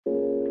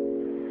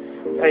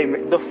Hey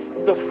man, the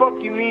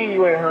fuck you mean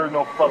you ain't heard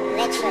no fucking?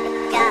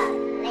 Literally, God.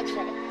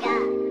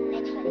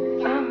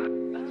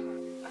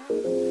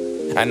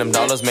 And them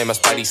dollars made my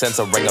spidey sense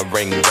a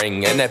ring,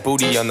 ring. And that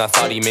booty on that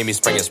thotty made me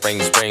spring.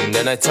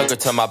 Then I took her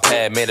to my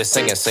pad, made her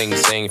sing.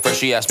 First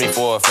she asked me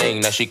for a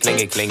thing, now she cling.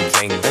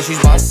 And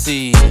she's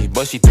bossy,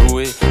 but she threw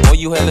it. Oh,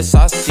 you hella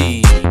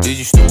saucy, did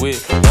you stew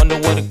it? Wonder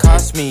what it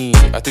cost me.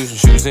 I threw some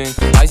shoes in,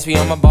 ice be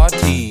on my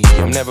body,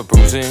 I'm never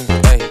bruising.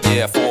 Hey,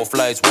 yeah, 4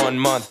 flights, 1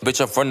 month. Bitch,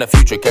 I'm from the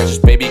future, catch this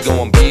baby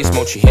going beast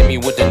mode. She hit me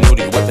with the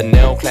nudie, with the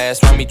nail class.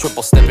 Find me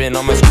triple stepping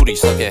on my scooty.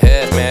 Suck your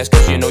head mask,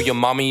 cause you know your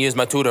mommy is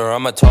my tutor.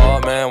 I'm a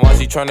tall man, why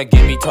she tryna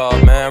get me tall,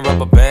 man?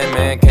 Rubber band,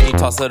 man, can you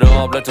toss it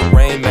up? Let the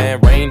rain, man.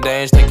 Rain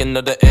dance, taking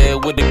another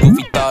L with a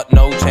goofy thought,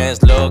 no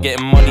chance. Love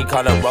getting money,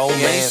 call it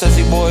romance. Hey,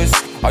 sassy boys,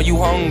 are you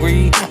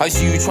hungry? I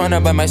see you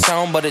tryna buy my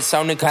sound, but it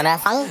sounded kinda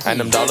funky. And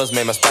them dollars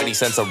made my spidey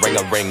sense a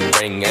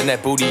ring. And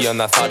that booty on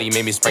that thotty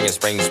made me spring.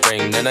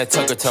 Then I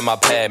took her to my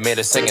pad, made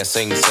her sing.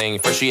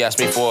 First she asked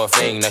me for a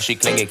thing, now she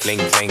cling.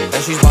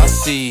 And she's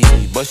bossy,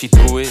 but she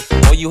threw it.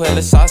 Oh, you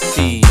hella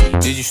saucy,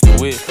 did you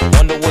stew it?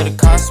 Wonder what it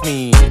cost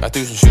me. I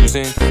threw some shoes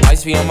in,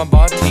 ice be on my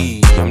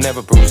body, I'm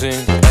never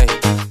bruising.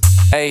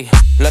 Hey,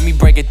 let me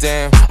break it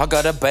down. I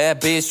got a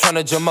bad bitch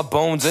tryna jump my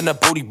bones in a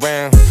booty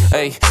round.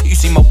 Hey, you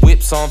see my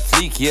whips on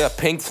fleek, yeah,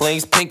 pink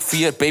flames, pink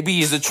Fiat, baby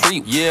is a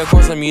treat. Yeah, of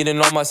course I'm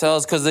eating all my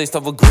cells cause they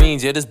stuff with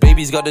greens. Yeah, this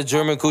baby's got the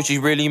German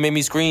coochie, really made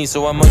me scream.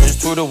 So I might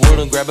just tour the world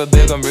and grab a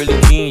bag, I'm really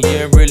keen.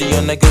 Yeah, really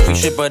on that goofy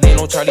shit, but ain't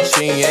no Charlie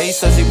Sheen. Hey,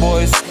 sassy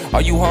boys,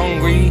 are you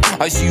hungry?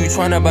 I see you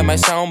tryna buy my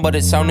sound, but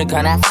it sounded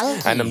kinda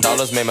funky. And them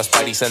dollars made my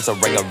spidey sense a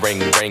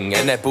ring.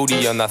 And that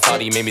booty on that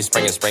thotty made me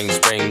spring.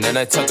 Then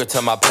I took her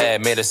to my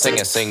pad, made her sing.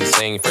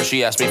 First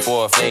she asked me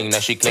for a thing, now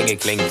she cling.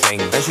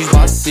 And she's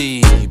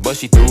bossy, but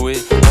she threw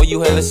it. Oh,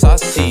 you hella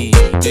saucy,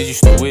 did you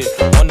stew it?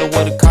 Wonder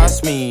what it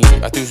cost me.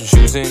 I threw some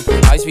shoes in,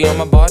 ice be on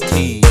my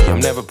body,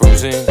 I'm never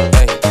bruising.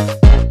 Hey.